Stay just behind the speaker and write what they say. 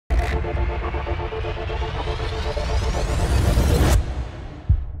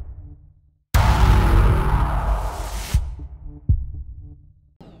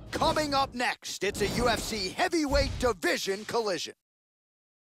Coming up next, it's a UFC heavyweight division collision.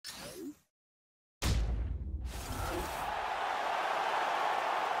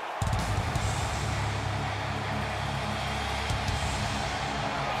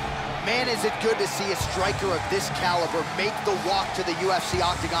 Man, is it good to see a striker of this caliber make the walk to the UFC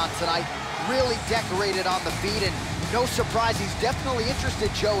octagon tonight. Really decorated on the feet, and no surprise, he's definitely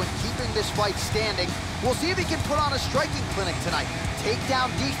interested, Joe, in keeping this fight standing. We'll see if he can put on a striking clinic tonight. Takedown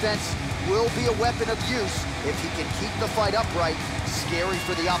defense will be a weapon of use if he can keep the fight upright. Scary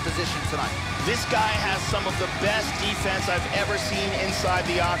for the opposition tonight. This guy has some of the best defense I've ever seen inside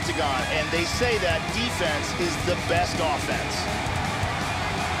the octagon, and they say that defense is the best offense.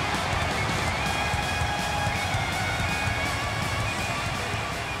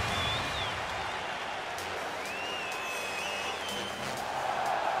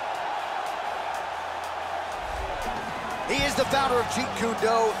 He is the founder of Jeet Kune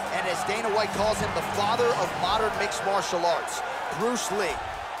Do, and as Dana White calls him, the father of modern mixed martial arts. Bruce Lee,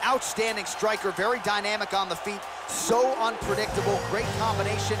 outstanding striker, very dynamic on the feet, so unpredictable, great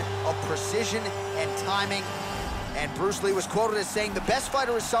combination of precision and timing. And Bruce Lee was quoted as saying, the best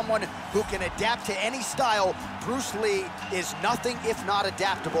fighter is someone who can adapt to any style. Bruce Lee is nothing if not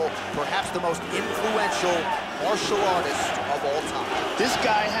adaptable, perhaps the most influential martial artist of all time. This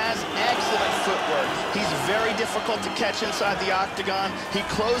guy has excellent footwork. He's very difficult to catch inside the octagon. He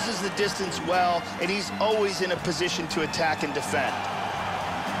closes the distance well, and he's always in a position to attack and defend.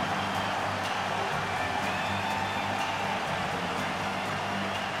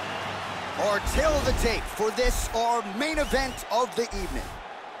 Our tail of the tape for this, our main event of the evening.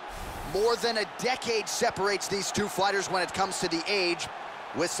 More than a decade separates these two fighters when it comes to the age,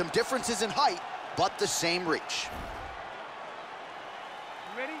 with some differences in height, but the same reach.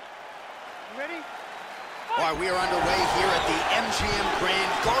 You ready? You ready? All right, we are underway here at the MGM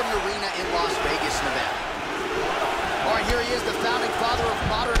Grand Garden Arena in Las Vegas, Nevada. All right, here he is, the founding father of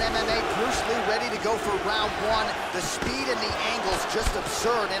modern MMA, Bruce Lee, ready to go for round one. The speed and the angles just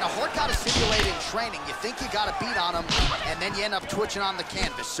absurd, and a hard guy to simulate in training. You think you got a beat on him, and then you end up twitching on the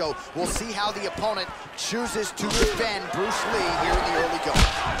canvas. So we'll see how the opponent chooses to defend Bruce Lee here in the early going.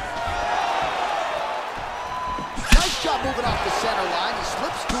 Nice job moving off the center line. He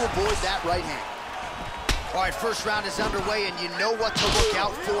slips to avoid that right hand. All right, first round is underway, and you know what to look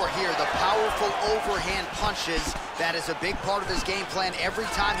out for here. The powerful overhand punches. That is a big part of his game plan. Every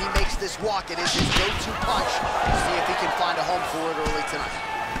time he makes this walk, it is his go-to punch. We'll see if he can find a home for it early tonight.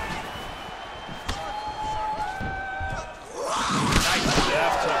 Nice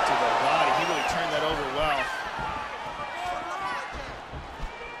left hook to the body. He really turned that over well.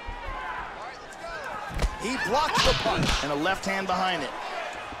 He blocks the punch. And a left hand behind it.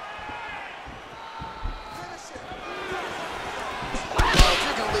 Well, if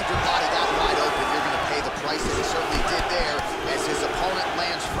you're going to leave your body that wide open, you're going to pay the price, and he certainly did there as his opponent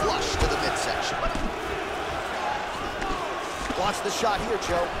lands flush to the midsection. Watch the shot here,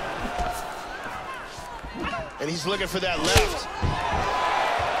 Joe. And he's looking for that left.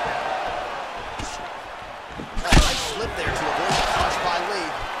 Oh, nice slip there to avoid the punch by Lee.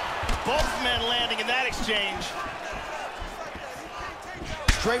 Both men landing in that exchange.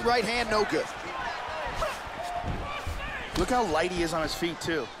 Straight right hand, no good. Look how light he is on his feet,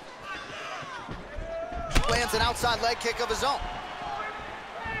 too. Lands an outside leg kick of his own.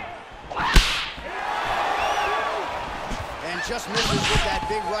 And just misses with that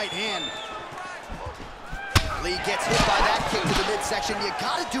big right hand. Lee gets hit by that kick to the midsection. You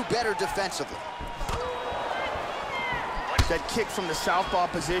gotta do better defensively. That kick from the southpaw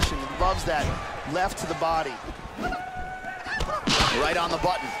position. He loves that left to the body. Right on the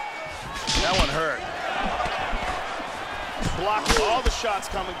button. That one hurt. Blocking all the shots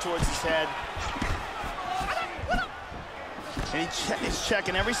coming towards his head. And he's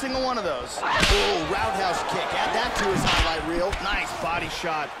checking every single one of those. Oh, roundhouse kick. Add that to his highlight reel. Nice body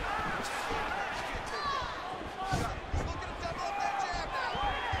shot.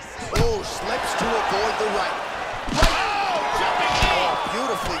 Oh, slips to avoid the right. Oh,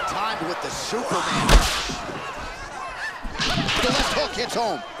 beautifully timed with the Superman. The left hook hits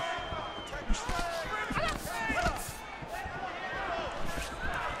home.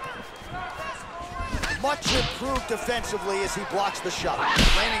 Much improved defensively as he blocks the shot.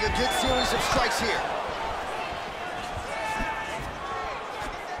 Landing a good series of strikes here.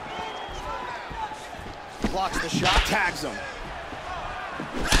 Blocks the shot. Tags him.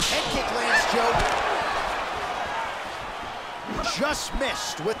 Head kick lands, Joe. Just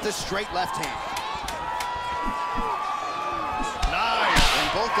missed with the straight left hand. Nice. And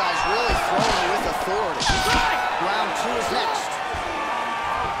both guys really throwing with authority. Round two is next.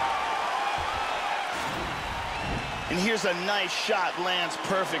 And here's a nice shot, lands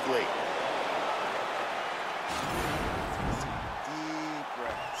perfectly. Deep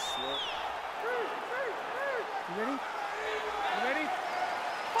breath. Slow. You ready? You ready?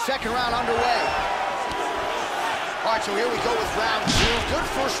 Second round underway. All right, so here we go with round 2. Good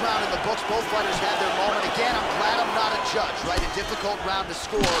first round in the books. Both fighters had their moment. Again, I'm glad I'm not a judge, right? A difficult round to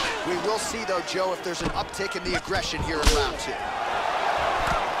score. We will see, though, Joe, if there's an uptick in the aggression here in round 2.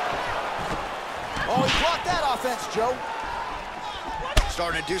 Oh, he blocked that offense, Joe.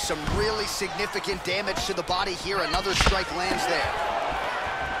 Starting to do some really significant damage to the body here. Another strike lands there.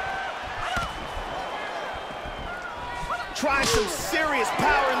 Tries some serious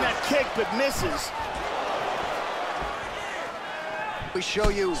power in that kick, but misses. We show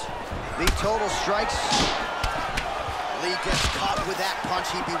you the total strikes. Lee gets caught with that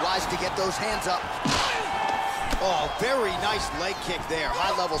punch. He'd be wise to get those hands up. Oh, very nice leg kick there.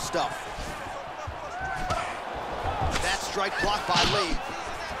 High-level stuff. That strike blocked by Lee.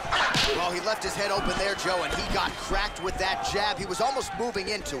 Well, he left his head open there, Joe, and he got cracked with that jab. He was almost moving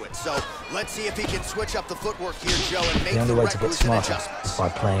into it. So let's see if he can switch up the footwork here, Joe, and make the requisite adjustments. By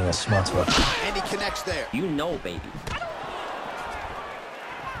playing a smarter. And he connects there. You know, baby.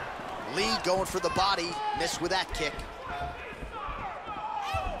 Lee going for the body, missed with that kick.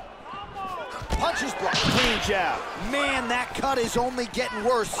 Punches blocked. Clean jab. Man, that cut is only getting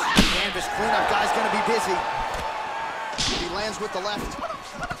worse. Canvas cleanup guy's gonna be busy. He lands with the left.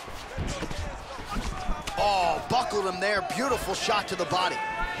 Oh, buckled him there. Beautiful shot to the body.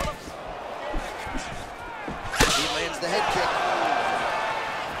 He lands the head kick.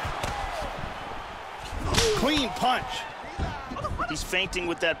 Clean punch. He's feinting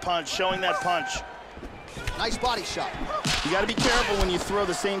with that punch, showing that punch. Nice body shot. You got to be careful when you throw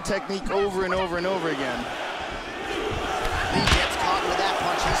the same technique over and over and over again. Lee gets caught with that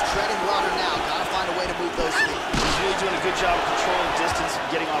punch. He's treading water now. Got to find a way to move those feet. He's really doing a good job of controlling distance and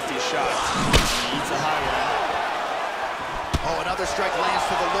getting off these shots. He eats a high one. Oh, another strike lands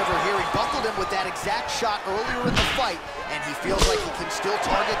to the liver here. He buckled him with that exact shot earlier in the fight, and he feels like he can still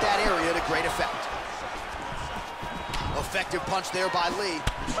target that area to great effect. Effective punch there by Lee.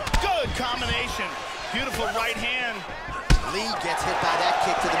 Good combination. Beautiful right hand. Lee gets hit by that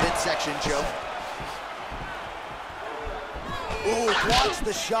kick to the midsection, Joe. Ooh, blocks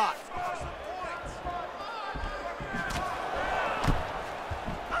the shot.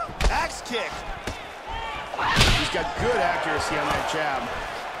 Axe kick. He's got good accuracy on that jab.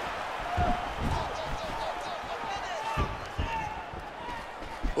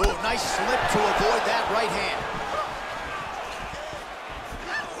 Ooh, nice slip to avoid that right hand.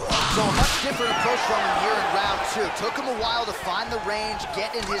 So a much different approach from him here in round 2. Took him a while to find the range,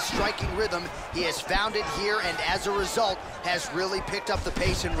 get in his striking rhythm. He has found it here, and as a result, has really picked up the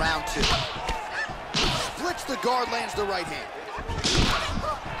pace in round 2. Splits the guard, lands the right hand.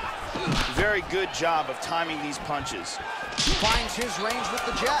 Very good job of timing these punches. Finds his range with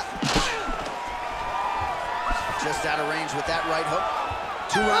the jab. Just out of range with that right hook.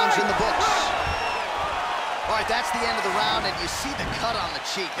 2 rounds in the books. All right, that's the end of the round, and you see the cut on the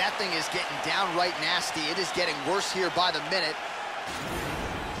cheek. That thing is getting downright nasty. It is getting worse here by the minute.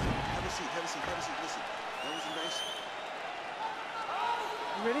 Have a seat, have a seat, have a seat. Listen, that was nice.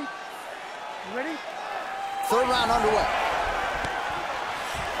 You ready? You ready? Third round underway.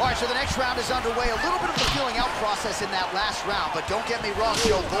 All right, so the next round is underway. A little bit of the feeling out process in that last round, but don't get me wrong,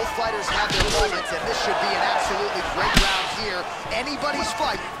 Joe. Both fighters have their moments, and this should be an absolutely great round here. Anybody's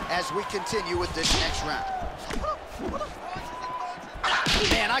fight as we continue with this next round.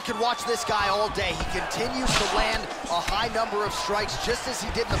 Man, I could watch this guy all day. He continues to land a high number of strikes, just as he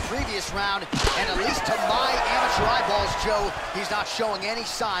did in the previous round, and at least to my amateur eyeballs, Joe, he's not showing any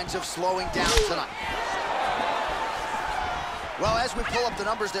signs of slowing down tonight. Well, as we pull up the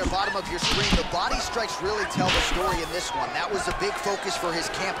numbers there, bottom of your screen, the body strikes really tell the story in this one. That was a big focus for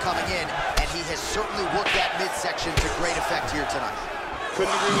his camp coming in, and he has certainly worked that midsection to great effect here tonight. Couldn't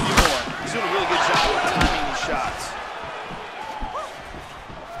agree with you more. He's doing a really good job of timing these shots.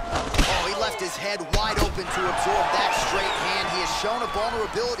 Oh, he left his head wide open to absorb that straight hand. He has shown a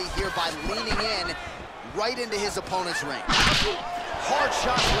vulnerability here by leaning in right into his opponent's range. Hard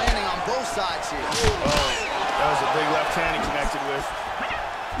shots landing on both sides here. Oh, that was a big left hand he connected with.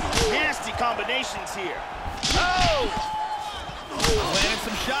 Nasty combinations here. Oh! Landing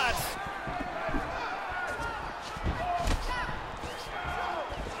some shots.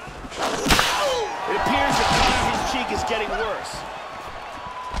 It appears the cut on his cheek is getting worse.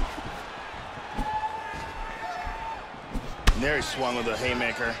 And there he swung with a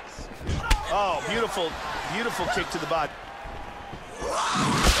haymaker. Oh, beautiful, beautiful kick to the body.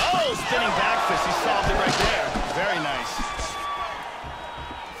 Oh, spinning back fist. He solved it right there. Very nice.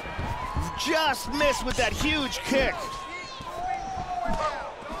 Just missed with that huge kick.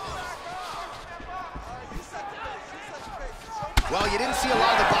 Well, you didn't see a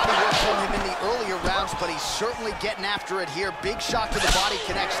lot of the body work from him in the earlier rounds, but he's certainly getting after it here. Big shot to the body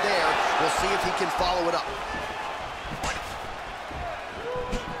connects there. We'll see if he can follow it up.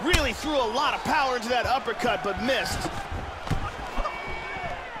 Really threw a lot of power into that uppercut, but missed.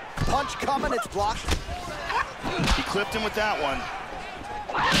 Punch coming, it's blocked. He clipped him with that one.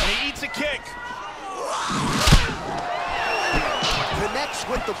 And he eats a kick. Connects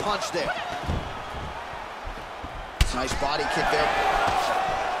with the punch there. Nice body kick there.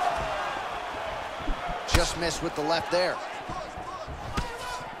 Just missed with the left there.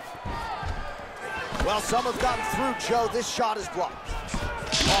 Well, some have gotten through, Joe. This shot is blocked.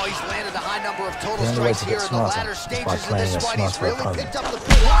 Oh, he's landed a high number of total strikes here in the latter stages of this fight. He's really picked up the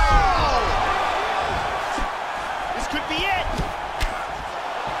pace. Wow! This could be it.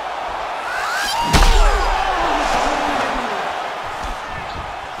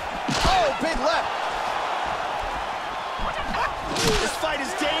 Oh, big left. This fight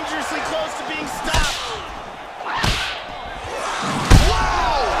is dangerously close to being stopped.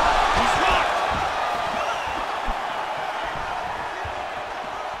 Wow! He's rocked.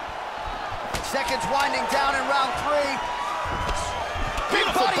 Seconds winding down in round 3.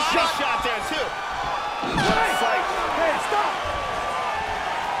 Beautiful body shot there, too. What a fight. Hey, stop!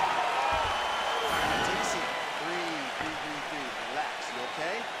 Take a seat. Breathe. Relax. You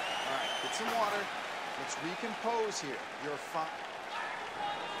okay? All right, get some water. Let's recompose here. You're fine.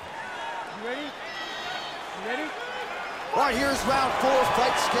 You ready? You ready? All right, here's round 4.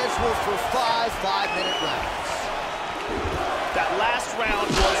 Fight scheduled for 5 5-minute rounds. That last round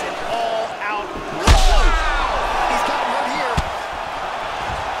was an all-out. He's got him hurt here.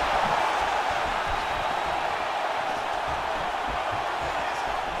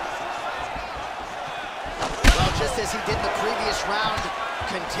 Well, just as he did in the previous round,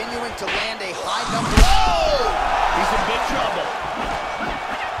 continuing to land a high number. Oh! He's in big trouble.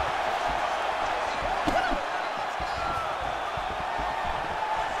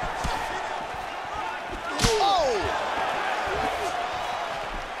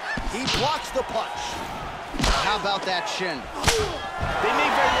 He blocks the punch. How about that shin? They may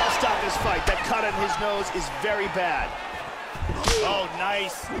very well stop this fight. That cut on his nose is very bad. Oh,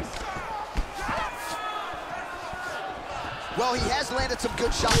 nice. Well, he has landed some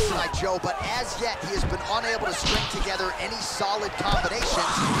good shots tonight, Joe, but as yet, he has been unable to string together any solid combinations,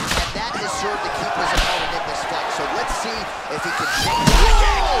 and that has served to keep his opponent in this fight. So let's see if he can change it.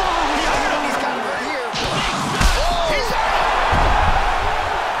 Oh! He's got him right here. Oh! He's out.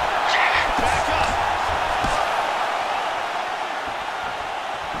 Back up.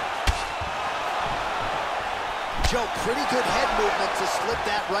 Joe, pretty good head movement to slip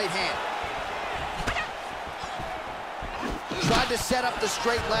that right hand. Tried to set up the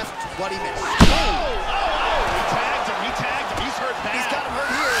straight left, but he missed. Oh! He tagged him. He's hurt bad. He's got him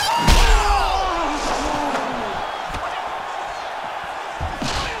hurt here.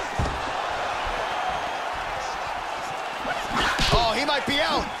 Oh, he might be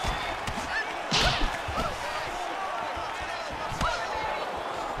out.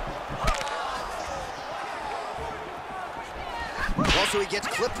 Well, so he gets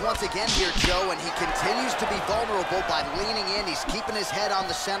clipped once again here, Joe, and he continues to be vulnerable by leaning in. He's keeping his head on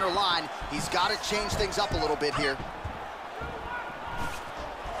the center line. He's got to change things up a little bit here.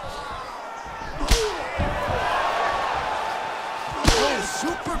 Oh,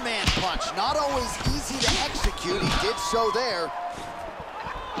 Superman punch. Not always easy to execute. He did so there.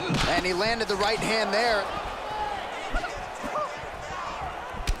 And he landed the right hand there.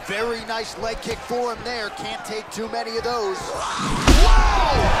 Very nice leg kick for him there. Can't take too many of those.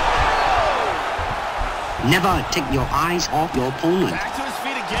 Wow! Never take your eyes off your opponent. Back to his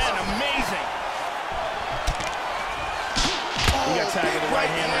feet again. Amazing. He got tagged with the right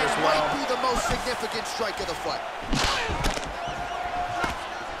hand there as well. Might be the most significant strike of the fight.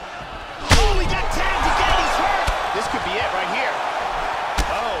 Oh, he got tagged again. He's hurt. This could be it right here.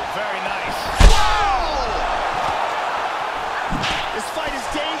 Oh, very nice. Wow! This fight is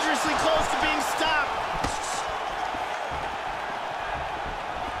dangerously close to being stopped.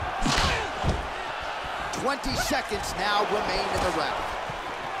 "20 seconds now remain in the round.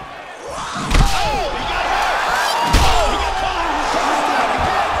 Oh, he got hurt. Oh, he got caught.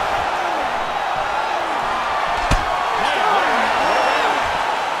 Man, what a round.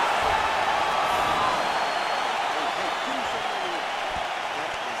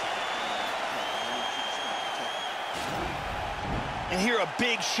 And here a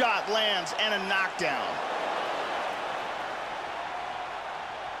big shot lands and a knockdown.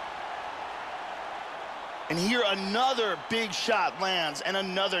 And here another big shot lands and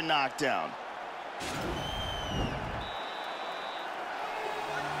another knockdown.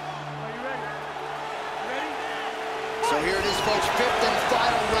 So here it is, folks, fifth and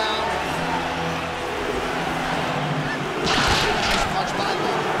final round. Nice punch by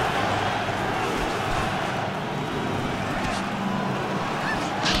Lee.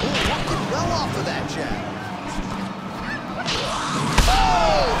 Ooh, working well off of that jab.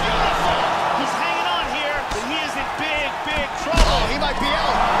 Oh! Beautiful. He's hanging on here, but he is in big, big trouble. Oh, he might be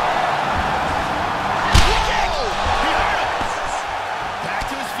out. Oh, he hurt him. Back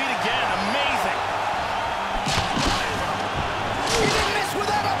to his feet again. Amazing. He didn't miss with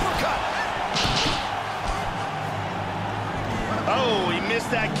that uppercut. Oh, he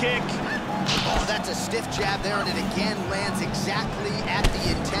missed that kick. Oh, that's a stiff jab there, and it again lands exactly at the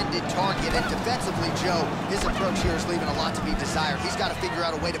intended target. And defensively, Joe, his approach here is leaving a lot to be desired. He's got to figure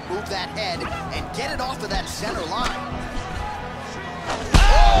out a way to move that head and get it off of that center line.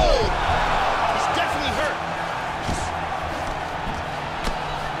 Oh! He's definitely hurt.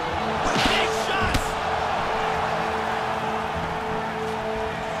 Big shots.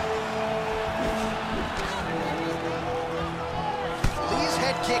 Lee's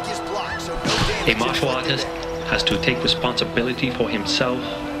head kick is blocked, so no damage. A martial artist has to take responsibility for himself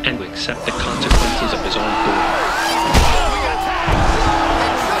and to accept the consequences of his own doing. Oh, we got tagged.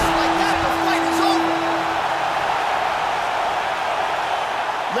 And just like that, the fight is over.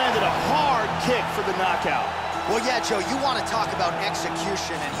 Landed a hard kick for the knockout. Well, yeah, Joe, you want to talk about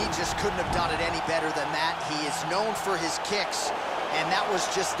execution, and he just couldn't have done it any better than that. He is known for his kicks, and that was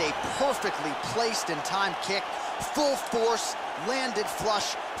just a perfectly placed and timed kick. Full force, landed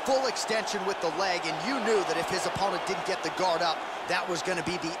flush, full extension with the leg, and you knew that if his opponent didn't get the guard up, that was going to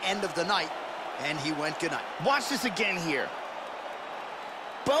be the end of the night, and he went goodnight. Watch this again here.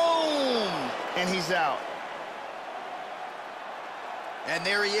 Boom! And he's out. And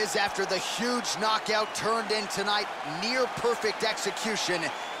there he is after the huge knockout turned in tonight. Near perfect execution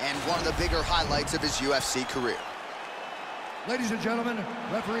and one of the bigger highlights of his UFC career. Ladies and gentlemen,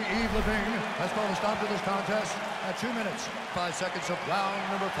 referee Yves Levine has called a stop to this contest at 2 minutes, 5 seconds of round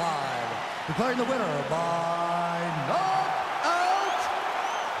number 5. Declaring the winner by knockout,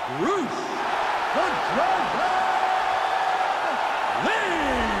 Bruce the Dragon Lee!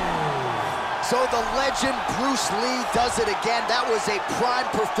 So the legend Bruce Lee does it again. That was a prime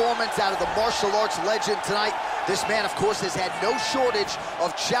performance out of the martial arts legend tonight. This man, of course, has had no shortage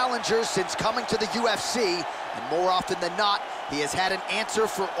of challengers since coming to the UFC. And more often than not, he has had an answer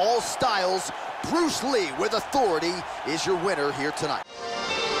for all styles. Bruce Lee, with authority, is your winner here tonight.